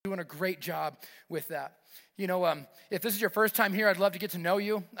doing a great job with that. You know, if this is your first time here, I'd love to get to know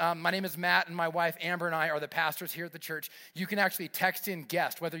you. My name is Matt, and my wife Amber and I are the pastors here at the church. You can actually text in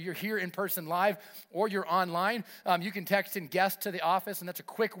guest, whether you're here in person live or you're online. You can text in guest to the office, and that's a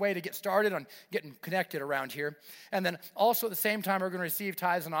quick way to get started on getting connected around here. And then also at the same time, we're going to receive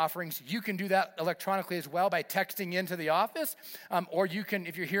tithes and offerings. You can do that electronically as well by texting into the office, or you can,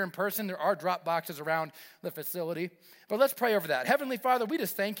 if you're here in person, there are drop boxes around the facility. But let's pray over that. Heavenly Father, we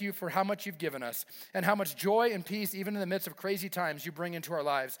just thank you for how much you've given us and how much joy and peace, even in the midst of crazy times, you bring into our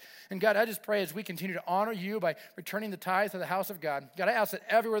lives. And God, I just pray as we continue to honor you by returning the tithes to the house of God, God, I ask that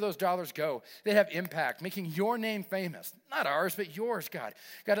everywhere those dollars go, they have impact, making your name famous. Not ours, but yours, God.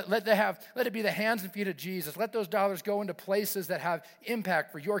 God, let it be the hands and feet of Jesus. Let those dollars go into places that have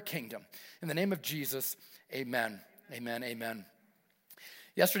impact for your kingdom. In the name of Jesus, amen. Amen, amen.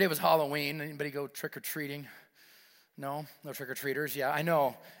 Yesterday was Halloween. Anybody go trick-or-treating? No trick-or-treaters. Yeah, I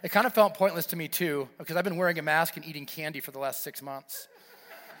know. It kind of felt pointless to me too, because I've been wearing a mask and eating candy for the last 6 months.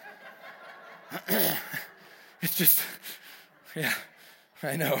 It's just, yeah,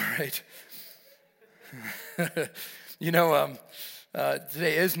 I know, right?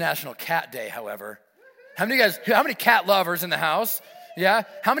 Today is National Cat Day, however. How many cat lovers in the house? Yeah?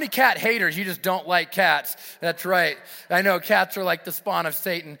 How many cat haters? You just don't like cats. That's right. I know cats are like the spawn of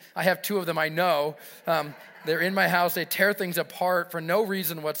Satan. I have 2 of them I know. They're in my house. They tear things apart for no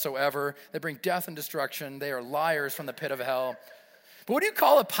reason whatsoever. They bring death and destruction. They are liars from the pit of hell. But what do you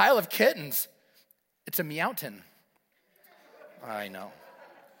call a pile of kittens? It's a meowton. I know.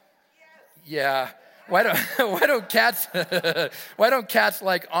 Yeah. Why don't cats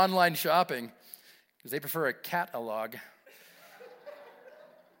like online shopping? Because they prefer a catalog.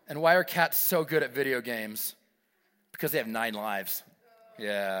 And why are cats so good at video games? Because they have 9 lives.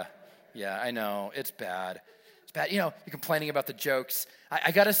 Yeah, I know. It's bad. It's bad. You know, you're complaining about the jokes.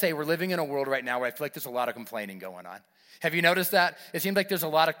 I got to say, we're living in a world right now where I feel like there's a lot of complaining going on. Have you noticed that? It seems like there's a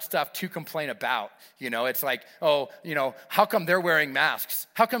lot of stuff to complain about. You know, it's like, how come they're wearing masks?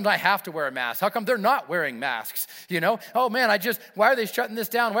 How come I have to wear a mask? How come they're not wearing masks? You know, oh man, why are they shutting this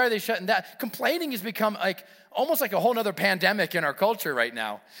down? Why are they shutting that? Complaining has become almost like a whole nother pandemic in our culture right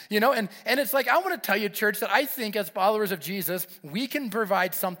now, you know? And it's like, I want to tell you, church, that I think as followers of Jesus, we can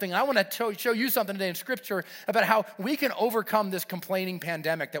provide something. I want to show you something today in Scripture about how we can overcome this complaining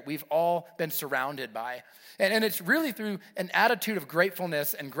pandemic that we've all been surrounded by. And it's really through an attitude of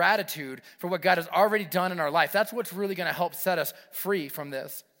gratefulness and gratitude for what God has already done in our life. That's what's really going to help set us free from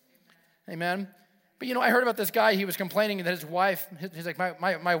this. Amen? But, I heard about this guy. He was complaining that his wife, he's like,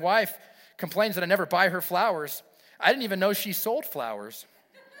 my wife complains that I never buy her flowers. I didn't even know she sold flowers.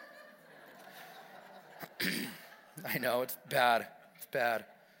 I know, it's bad. It's bad.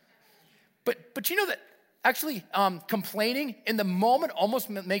 But you know that actually complaining in the moment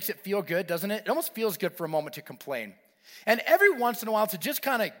almost makes it feel good, doesn't it? It almost feels good for a moment to complain. And every once in a while to just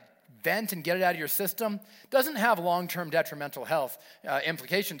kind of vent and get it out of your system doesn't have long-term detrimental health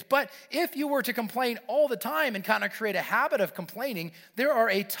implications. But if you were to complain all the time and kind of create a habit of complaining, there are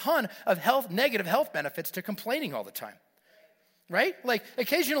a ton of negative health benefits to complaining all the time, right? Like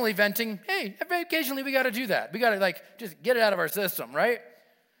occasionally venting, occasionally we got to do that. We got to just get it out of our system, right?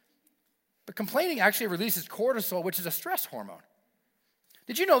 But complaining actually releases cortisol, which is a stress hormone.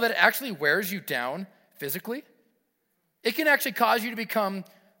 Did you know that it actually wears you down physically? It can actually cause you to become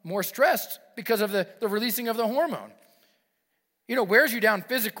more stressed because of the releasing of the hormone. Wears you down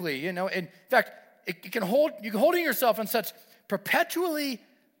physically, In fact, you can holding yourself in such perpetually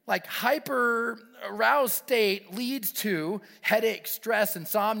hyper aroused state leads to headache, stress,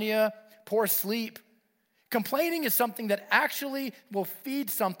 insomnia, poor sleep. Complaining is something that actually will feed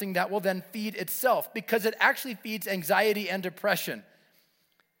something that will then feed itself because it actually feeds anxiety and depression.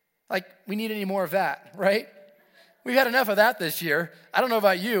 We need any more of that, right? We've had enough of that this year. I don't know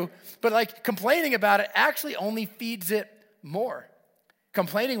about you, but complaining about it actually only feeds it more.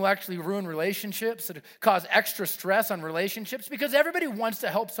 Complaining will actually ruin relationships. It'll cause extra stress on relationships because everybody wants to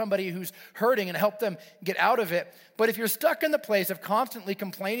help somebody who's hurting and help them get out of it. But if you're stuck in the place of constantly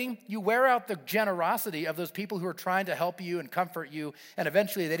complaining, you wear out the generosity of those people who are trying to help you and comfort you, and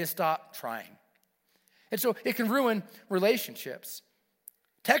eventually they just stop trying. And so it can ruin relationships.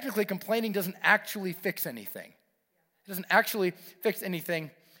 Technically, complaining doesn't actually fix anything. It doesn't actually fix anything,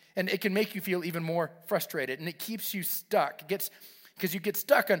 and it can make you feel even more frustrated, and it keeps you stuck. Because you get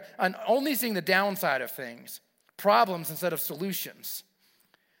stuck on only seeing the downside of things, problems instead of solutions.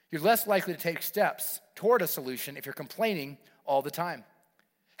 You're less likely to take steps toward a solution if you're complaining all the time.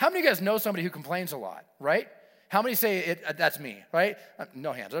 How many of you guys know somebody who complains a lot, right? How many say, that's me, right?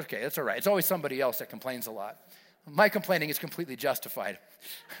 No hands, okay, that's all right. It's always somebody else that complains a lot. My complaining is completely justified.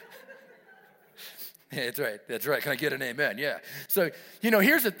 Yeah, that's right. Can I get an amen? Yeah. So,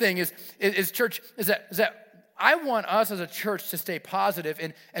 here's the thing is church, is that I want us as a church to stay positive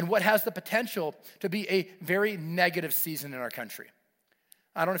in what has the potential to be a very negative season in our country.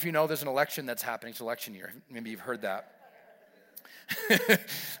 I don't know if you know there's an election that's happening. It's election year. Maybe you've heard that.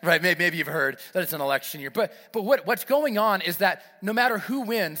 Right, maybe you've heard that it's an election year. But what's going on is that no matter who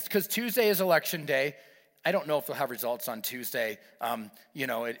wins, because Tuesday is election day, I don't know if they'll have results on Tuesday.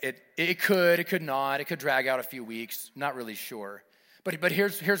 It could not. It could drag out a few weeks. Not really sure. But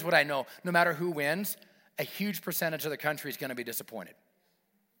here's what I know. No matter who wins, a huge percentage of the country is going to be disappointed.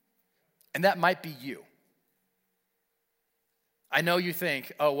 And that might be you. I know you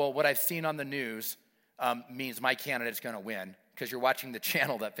think, oh, well, what I've seen on the news means my candidate's going to win because you're watching the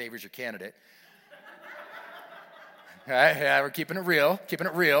channel that favors your candidate. All right? Yeah, we're keeping it real.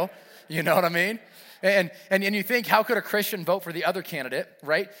 You know what I mean? And you think, how could a Christian vote for the other candidate,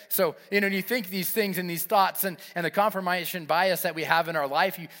 right? So, you think these things and these thoughts and the confirmation bias that we have in our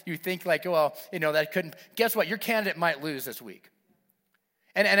life, you think like, well, that couldn't. Guess what? Your candidate might lose this week.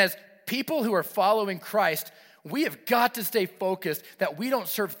 And as people who are following Christ, we have got to stay focused that we don't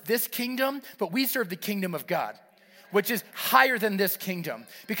serve this kingdom, but we serve the kingdom of God, which is higher than this kingdom.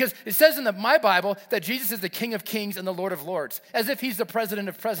 Because it says in my Bible that Jesus is the King of kings and the Lord of lords, as if he's the president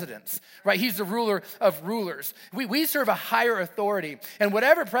of presidents, right? He's the ruler of rulers. We serve a higher authority. And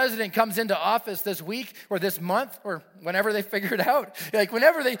whatever president comes into office this week or this month or whenever they figure it out,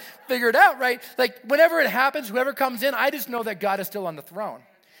 right? Like whenever it happens, whoever comes in, I just know that God is still on the throne.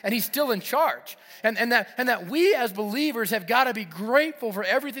 And he's still in charge. And that we as believers have got to be grateful for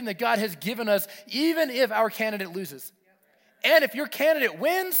everything that God has given us, even if our candidate loses. And if your candidate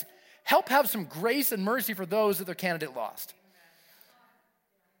wins, help have some grace and mercy for those that their candidate lost.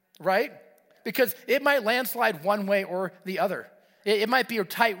 Right? Because it might landslide one way or the other. It might be a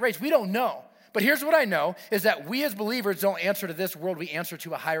tight race. We don't know. But here's what I know, is that we as believers don't answer to this world. We answer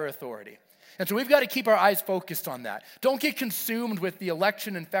to a higher authority. And so we've got to keep our eyes focused on that. Don't get consumed with the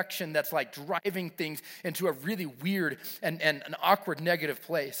election infection that's like driving things into a really weird and an awkward negative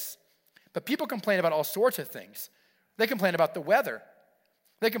place. But people complain about all sorts of things. They complain about the weather.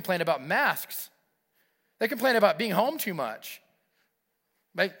 They complain about masks. They complain about being home too much.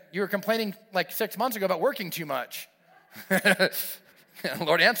 You were complaining like 6 months ago about working too much. The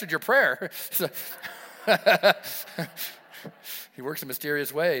Lord answered your prayer. He works in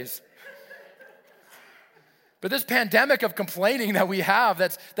mysterious ways. But this pandemic of complaining that we have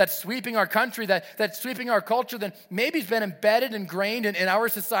that's sweeping our country, that's sweeping our culture, that maybe has been embedded, ingrained in our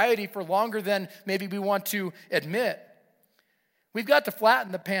society for longer than maybe we want to admit. We've got to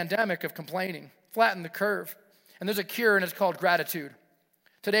flatten the pandemic of complaining, flatten the curve. And there's a cure, and it's called gratitude.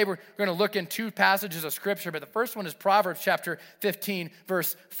 Today we're going to look in two passages of Scripture, but the first one is Proverbs chapter 15,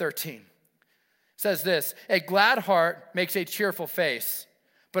 verse 13. It says this, "A glad heart makes a cheerful face,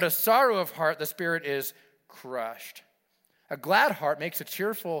 but a sorrow of heart the spirit is crushed." A glad heart makes a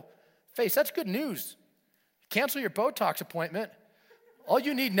cheerful face. That's good news. Cancel your Botox appointment. All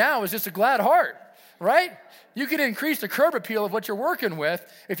you need now is just a glad heart, right? You can increase the curb appeal of what you're working with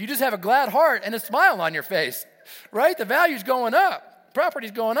if you just have a glad heart and a smile on your face, right? The value's going up.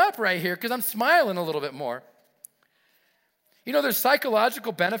 Property's going up right here because I'm smiling a little bit more. There's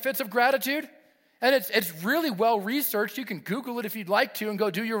psychological benefits of gratitude. And it's really well researched. You can Google it if you'd like to and go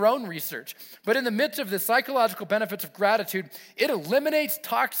do your own research. But in the midst of the psychological benefits of gratitude, it eliminates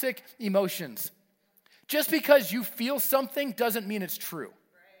toxic emotions. Just because you feel something doesn't mean it's true.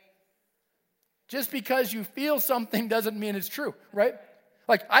 Just because you feel something doesn't mean it's true, right?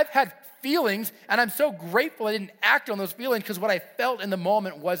 Like I've had feelings and I'm so grateful I didn't act on those feelings because what I felt in the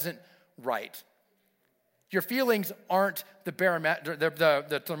moment wasn't right. Your feelings aren't the barometer,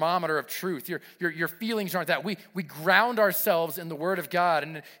 the thermometer of truth. Your feelings aren't that. We ground ourselves in the Word of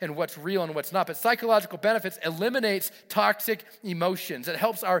God and what's real and what's not. But psychological benefits eliminates toxic emotions. It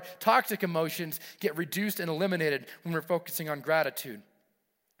helps our toxic emotions get reduced and eliminated when we're focusing on gratitude.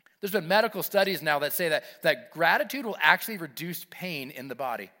 There's been medical studies now that say that gratitude will actually reduce pain in the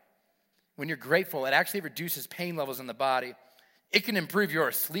body. When you're grateful, it actually reduces pain levels in the body. It can improve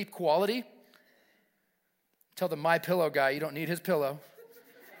your sleep quality. Tell the MyPillow guy you don't need his pillow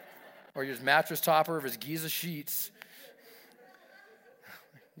or his mattress topper of his Giza sheets.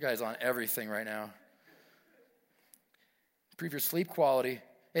 You guys on everything right now. Improve your sleep quality.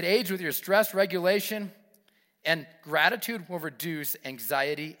 It aids with your stress regulation, and gratitude will reduce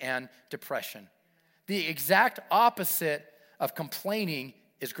anxiety and depression. The exact opposite of complaining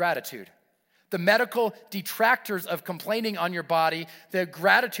is gratitude. The medical detractors of complaining on your body, the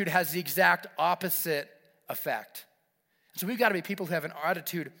gratitude has the exact opposite effect. So we've got to be people who have an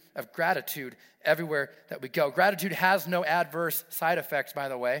attitude of gratitude everywhere that we go. Gratitude has no adverse side effects, by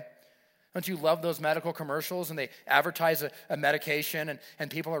the way. Don't you love those medical commercials and they advertise a medication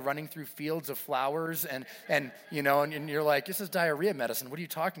and people are running through fields of flowers and you're like, this is diarrhea medicine. What are you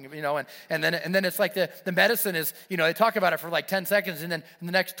talking about? And then it's like the medicine is, they talk about it for like 10 seconds and then in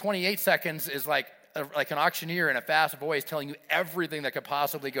the next 28 seconds is like an auctioneer in a fast voice telling you everything that could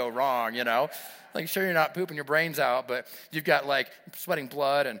possibly go wrong, Like, sure, you're not pooping your brains out, but you've got like sweating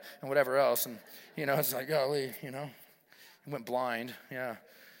blood and whatever else. And, it's like, golly, you went blind. Yeah.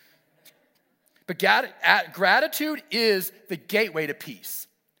 But gratitude is the gateway to peace.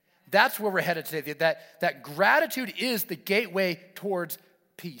 That's where we're headed today. That gratitude is the gateway towards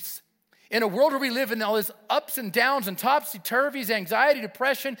peace. In a world where we live in all these ups and downs and topsy-turvies, anxiety,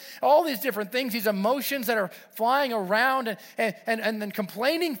 depression, all these different things, these emotions that are flying around, and then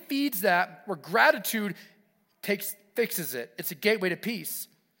complaining feeds that, where gratitude fixes it. It's a gateway to peace.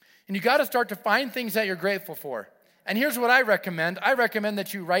 And you got to start to find things that you're grateful for. And here's what I recommend. I recommend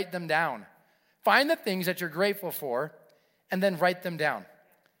that you write them down. Find the things that you're grateful for, and then write them down.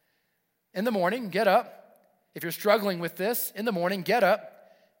 In the morning, get up. If you're struggling with this, in the morning, get up.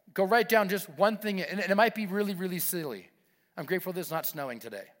 Go write down just one thing, and it might be really, really silly. I'm grateful that it's not snowing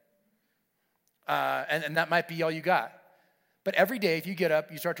today. And that might be all you got. But every day, if you get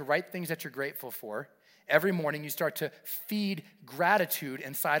up, you start to write things that you're grateful for. Every morning, you start to feed gratitude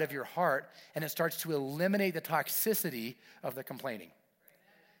inside of your heart, and it starts to eliminate the toxicity of the complaining.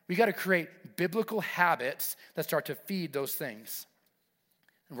 We got to create biblical habits that start to feed those things.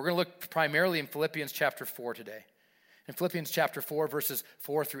 And we're going to look primarily in Philippians chapter 4 today. In Philippians chapter 4, verses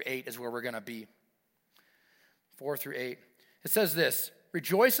 4 through 8 is where we're going to be. 4 through 8. It says this,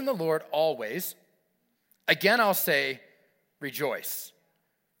 rejoice in the Lord always. Again, I'll say, rejoice.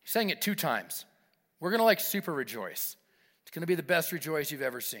 He's saying it 2 times. We're going to super rejoice. It's going to be the best rejoice you've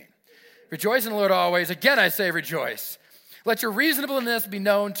ever seen. Rejoice in the Lord always. Again, I say rejoice. Let your reasonableness be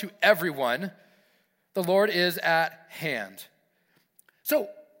known to everyone. The Lord is at hand. So,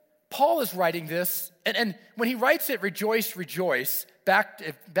 Paul is writing this, and when he writes it, rejoice, rejoice, back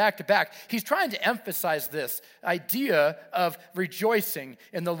to back, he's trying to emphasize this idea of rejoicing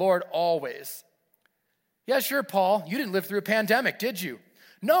in the Lord always. Yeah, sure, Paul, you didn't live through a pandemic, did you?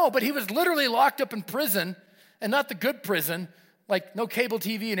 No, but he was literally locked up in prison, and not the good prison, like no cable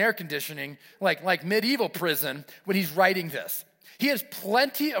TV and air conditioning, like medieval prison, when he's writing this. He has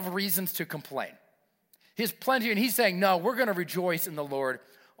plenty of reasons to complain. He has plenty, and he's saying, no, we're going to rejoice in the Lord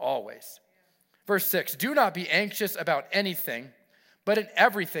always. Verse 6, do not be anxious about anything, but in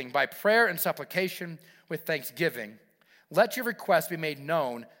everything, by prayer and supplication with thanksgiving, let your requests be made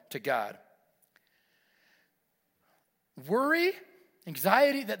known to God. Worry,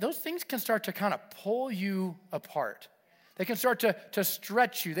 anxiety, those things can start to kind of pull you apart. They can start to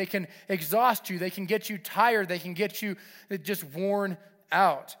stretch you. They can exhaust you. They can get you tired. They can get you just worn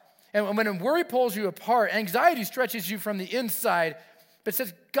out. And when worry pulls you apart, anxiety stretches you from the inside, but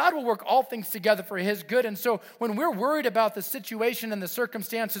says God will work all things together for his good. And so when we're worried about the situation and the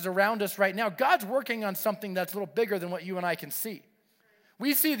circumstances around us right now, God's working on something that's a little bigger than what you and I can see.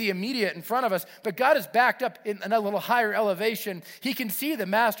 We see the immediate in front of us, but God is backed up in a little higher elevation. He can see the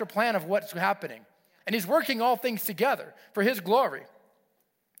master plan of what's happening. And he's working all things together for his glory.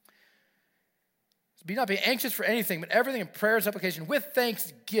 So be not be anxious for anything, but everything in prayer and supplication with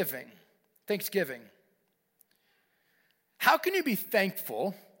thanksgiving. Thanksgiving. How can you be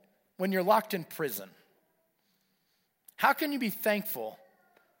thankful when you're locked in prison? How can you be thankful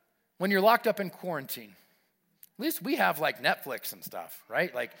when you're locked up in quarantine? At least we have Netflix and stuff,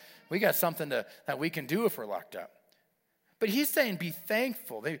 right? We got something that we can do if we're locked up. But he's saying be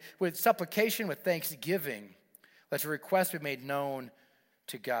thankful. With supplication, with thanksgiving, let your request be made known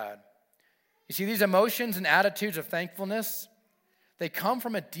to God. You see, these emotions and attitudes of thankfulness, they come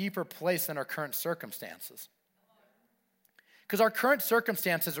from a deeper place than our current circumstances. Because our current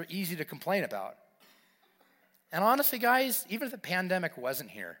circumstances are easy to complain about. And honestly, guys, even if the pandemic wasn't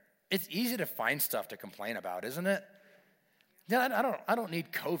here, it's easy to find stuff to complain about, isn't it? Yeah, I don't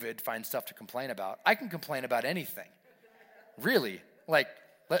need COVID to find stuff to complain about. I can complain about anything. Really.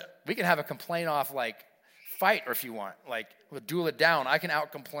 We can have a complain off fight, or if you want. We'll duel it down. I can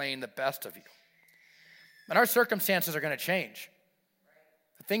out-complain the best of you. And our circumstances are going to change.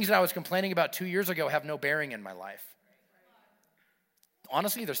 The things that I was complaining about 2 years ago have no bearing in my life.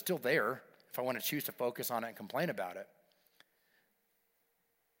 Honestly, they're still there if I want to choose to focus on it and complain about it.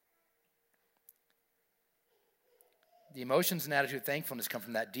 The emotions and attitude of thankfulness come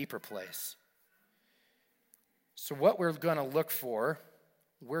from that deeper place. So what we're going to look for,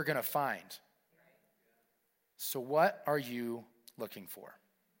 we're going to find. So what are you looking for?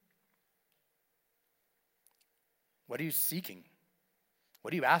 What are you seeking?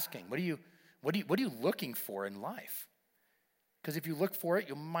 What are you asking? What are you looking for in life? Because if you look for it,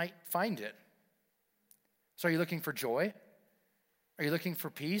 you might find it. So are you looking for joy? Are you looking for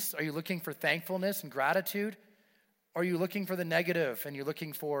peace? Are you looking for thankfulness and gratitude? Or are you looking for the negative and you're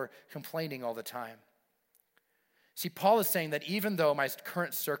looking for complaining all the time? See, Paul is saying that even though my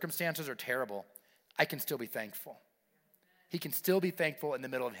current circumstances are terrible, I can still be thankful. He can still be thankful in the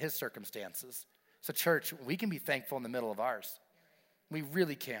middle of his circumstances. So church, we can be thankful in the middle of ours. We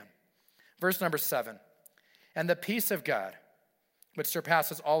really can. Verse number 7, and the peace of God, which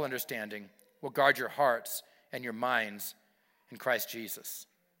surpasses all understanding, will guard your hearts and your minds in Christ Jesus.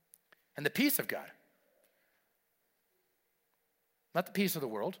 And the peace of God. Not the peace of the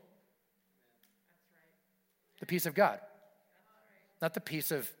world. The peace of God. Not the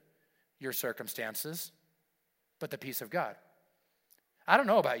peace of your circumstances, but the peace of God. I don't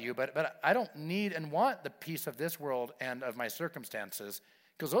know about you, but I don't need and want the peace of this world and of my circumstances,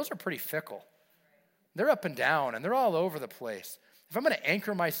 because those are pretty fickle. They're up and down, and they're all over the place. If I'm going to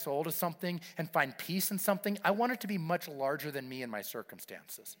anchor my soul to something and find peace in something, I want it to be much larger than me and my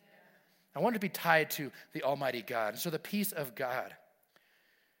circumstances. I want it to be tied to the Almighty God. And so the peace of God.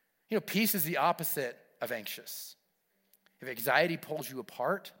 You know, peace is the opposite of anxious. If anxiety pulls you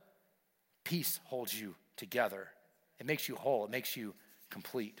apart, peace holds you together. It makes you whole. It makes you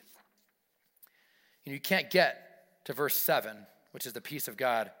complete. You can't get to verse 7, which is the peace of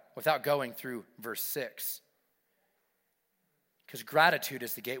God, without going through verse 6. Because gratitude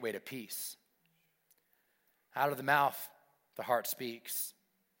is the gateway to peace. Out of the mouth, the heart speaks.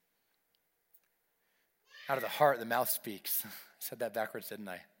 Out of the heart, the mouth speaks. I said that backwards, didn't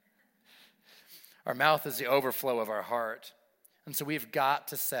I? Our mouth is the overflow of our heart. And so we've got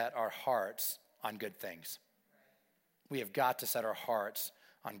to set our hearts on good things. We have got to set our hearts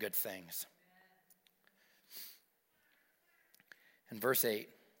on good things. In verse 8,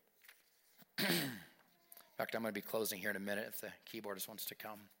 in fact, I'm going to be closing here in a minute if the keyboardist wants to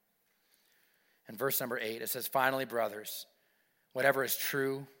come. In verse number 8, it says, finally, brothers, whatever is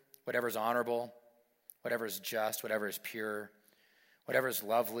true, whatever is honorable, whatever is just, whatever is pure, whatever is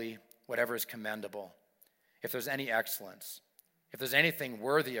lovely, whatever is commendable, if there's any excellence, if there's anything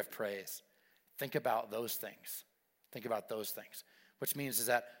worthy of praise, think about those things. Think about those things, which means is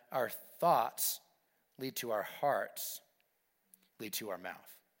that our thoughts lead to our hearts, lead to our mouth.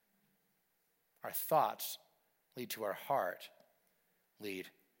 Our thoughts lead to our heart, lead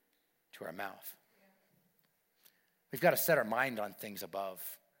to our mouth. We've got to set our mind on things above,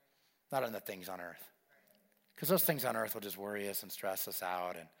 not on the things on earth. Because those things on earth will just worry us and stress us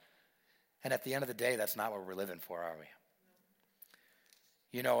out. And at the end of the day, that's not what we're living for, are we?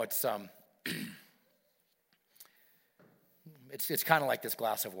 You know, it's kind of like this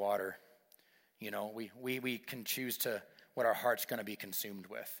glass of water. You know, we can choose to what our heart's going to be consumed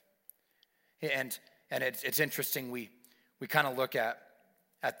with. And it's interesting, we kind of look at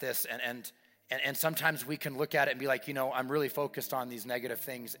this and sometimes we can look at it and be like, you know, I'm really focused on these negative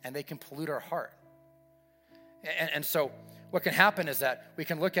things, and they can pollute our heart. And so what can happen is that we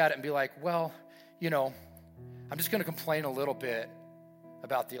can look at it and be like, well, you know, I'm just going to complain a little bit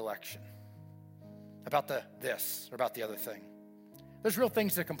about the election, about this or about the other thing. There's real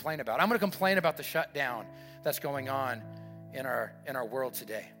things to complain about. I'm going to complain about the shutdown that's going on in our world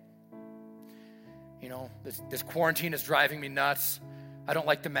today. You know, this quarantine is driving me nuts. I don't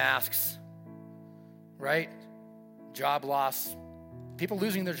like the masks, right? Job loss, people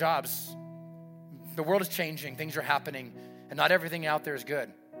losing their jobs. The world is changing, things are happening, and not everything out there is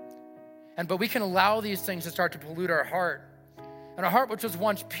good. But we can allow these things to start to pollute our heart. And our heart, which was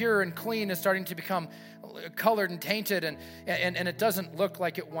once pure and clean, is starting to become colored and tainted, and it doesn't look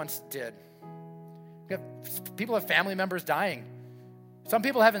like it once did. People have family members dying. Some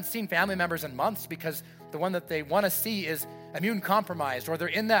people haven't seen family members in months because the one that they want to see is immune compromised, or they're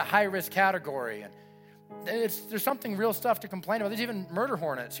in that high-risk category. And there's something real stuff to complain about. There's even murder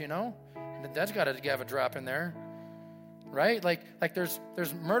hornets, you know? That's got to have a drop in there, right? Like there's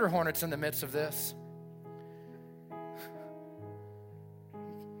murder hornets in the midst of this.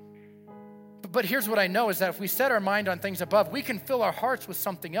 But here's what I know is that if we set our mind on things above, we can fill our hearts with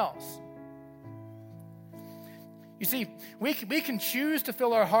something else. You see, we can choose to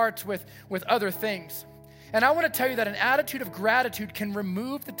fill our hearts with other things. And I want to tell you that an attitude of gratitude can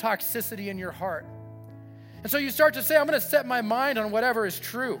remove the toxicity in your heart. And so you start to say, I'm going to set my mind on whatever is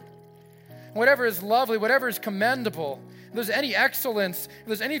true, whatever is lovely, whatever is commendable. If there's any excellence, if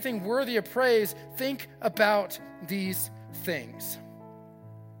there's anything worthy of praise, think about these things.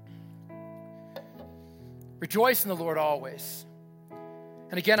 Rejoice in the Lord always.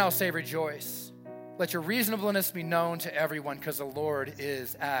 And again, I'll say rejoice. Let your reasonableness be known to everyone, because the Lord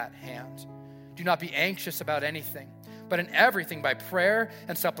is at hand. Do not be anxious about anything, but in everything by prayer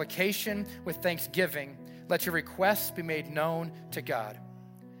and supplication with thanksgiving, let your requests be made known to God.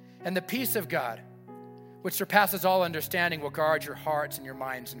 And the peace of God, which surpasses all understanding, will guard your hearts and your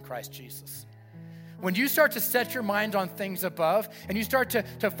minds in Christ Jesus. When you start to set your mind on things above and you start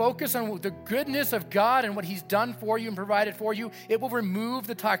to focus on the goodness of God and what he's done for you and provided for you, it will remove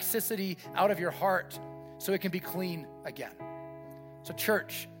the toxicity out of your heart so it can be clean again. So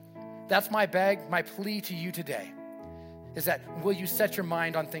church, that's my plea to you today, is that will you set your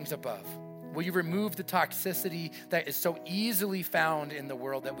mind on things above? Will you remove the toxicity that is so easily found in the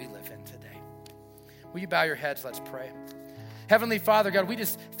world that we live in today? Will you bow your heads? Let's pray. Heavenly Father, God, we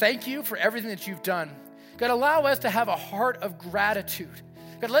just thank you for everything that you've done. God, allow us to have a heart of gratitude.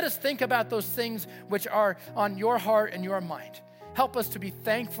 God, let us think about those things which are on your heart and your mind. Help us to be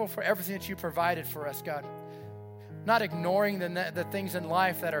thankful for everything that you provided for us, God. Not ignoring the things in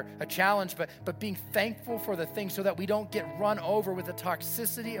life that are a challenge, but being thankful for the things so that we don't get run over with the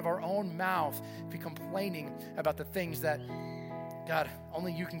toxicity of our own mouth, be complaining about the things that, God,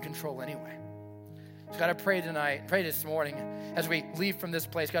 only you can control anyway. So God, I pray this morning as we leave from this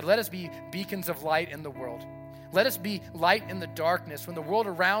place, God, let us be beacons of light in the world. Let us be light in the darkness. When the world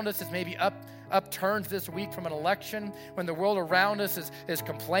around us is maybe upturned this week from an election, when the world around us is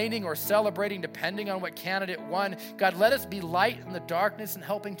complaining or celebrating depending on what candidate won, God, let us be light in the darkness and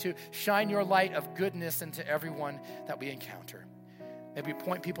helping to shine your light of goodness into everyone that we encounter. May we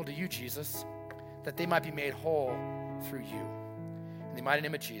point people to you, Jesus, that they might be made whole through you. In the mighty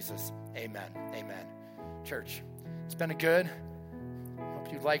name of Jesus, amen. Amen. Church, it's been good.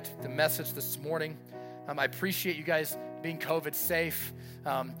 Hope you liked the message this morning. I appreciate you guys being COVID safe,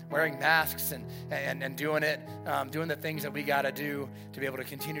 wearing masks and doing it, doing the things that we got to do to be able to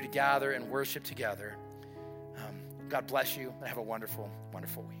continue to gather and worship together. God bless you and have a wonderful,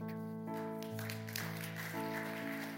 wonderful week.